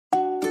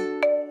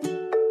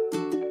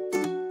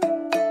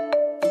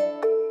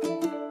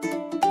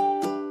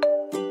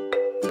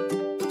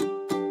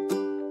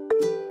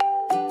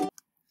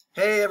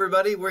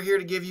everybody. We're here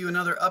to give you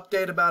another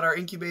update about our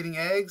incubating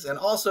eggs, and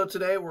also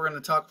today we're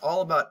going to talk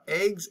all about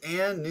eggs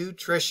and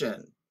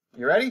nutrition.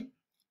 You ready?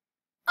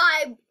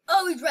 I'm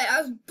always ready.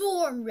 I was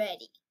born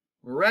ready.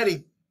 We're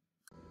ready.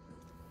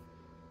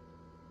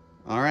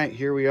 All right,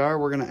 here we are.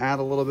 We're going to add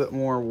a little bit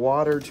more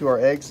water to our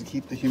eggs to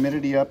keep the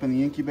humidity up in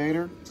the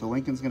incubator. So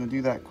Lincoln's going to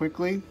do that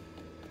quickly.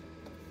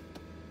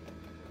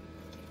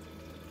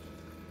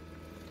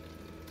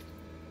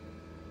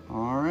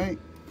 All right,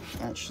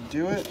 that should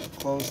do it.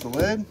 Close the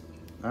lid.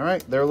 All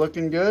right, they're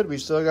looking good. We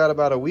still got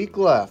about a week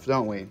left,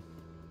 don't we?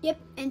 Yep,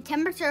 and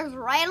temperature's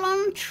right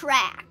on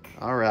track.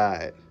 All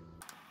right.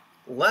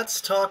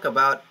 Let's talk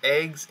about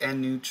eggs and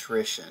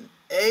nutrition.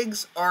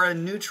 Eggs are a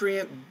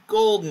nutrient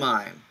gold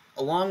mine.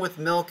 Along with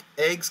milk,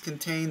 eggs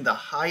contain the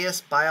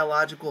highest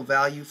biological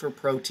value for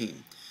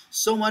protein,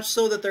 so much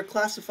so that they're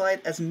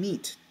classified as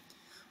meat.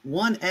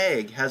 One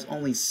egg has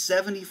only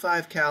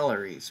 75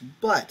 calories,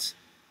 but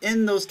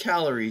in those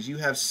calories you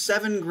have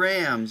 7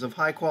 grams of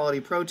high-quality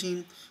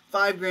protein,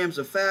 5 grams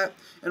of fat,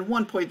 and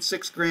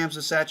 1.6 grams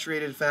of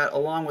saturated fat,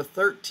 along with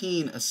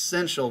 13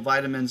 essential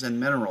vitamins and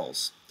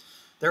minerals.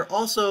 They're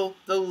also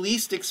the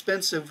least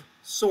expensive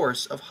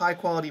source of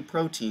high-quality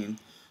protein,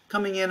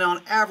 coming in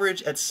on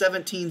average at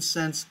 17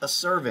 cents a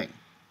serving.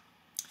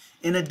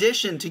 In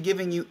addition to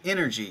giving you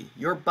energy,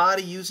 your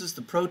body uses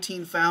the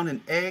protein found in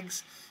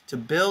eggs to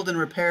build and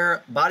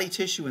repair body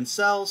tissue and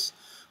cells,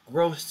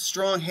 grow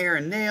strong hair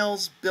and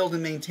nails, build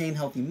and maintain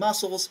healthy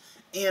muscles,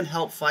 and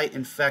help fight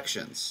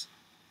infections.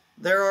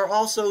 There are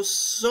also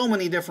so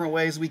many different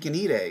ways we can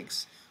eat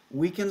eggs.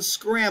 We can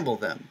scramble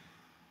them,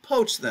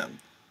 poach them,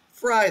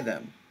 fry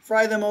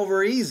them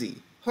over easy,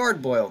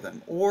 hard boil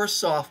them, or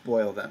soft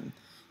boil them.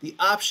 The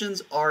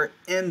options are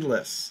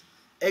endless.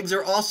 Eggs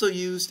are also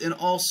used in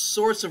all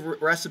sorts of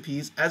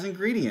recipes as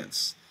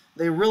ingredients.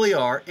 They really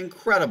are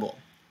incredible.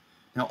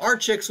 Now, our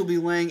chicks will be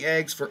laying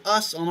eggs for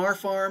us on our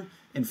farm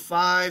in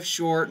 5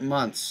 short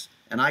months,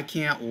 and I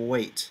can't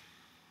wait.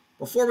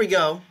 Before we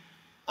go,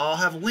 I'll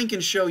have Lincoln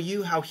show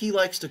you how he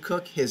likes to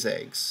cook his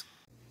eggs.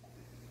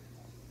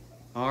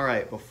 All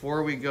right,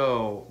 before we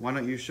go, why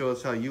don't you show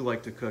us how you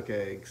like to cook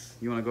eggs?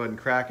 You want to go ahead and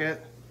crack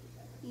it?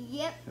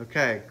 Yep.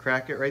 Okay,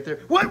 crack it right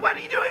there. What are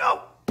you doing?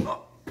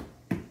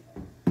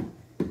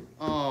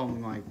 Oh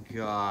my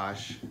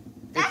gosh.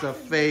 It's a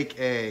fake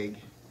egg.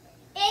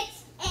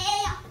 It's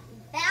a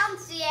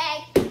bouncy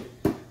egg.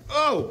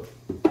 Oh!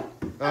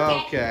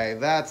 Okay,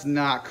 that's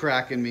not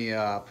cracking me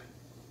up.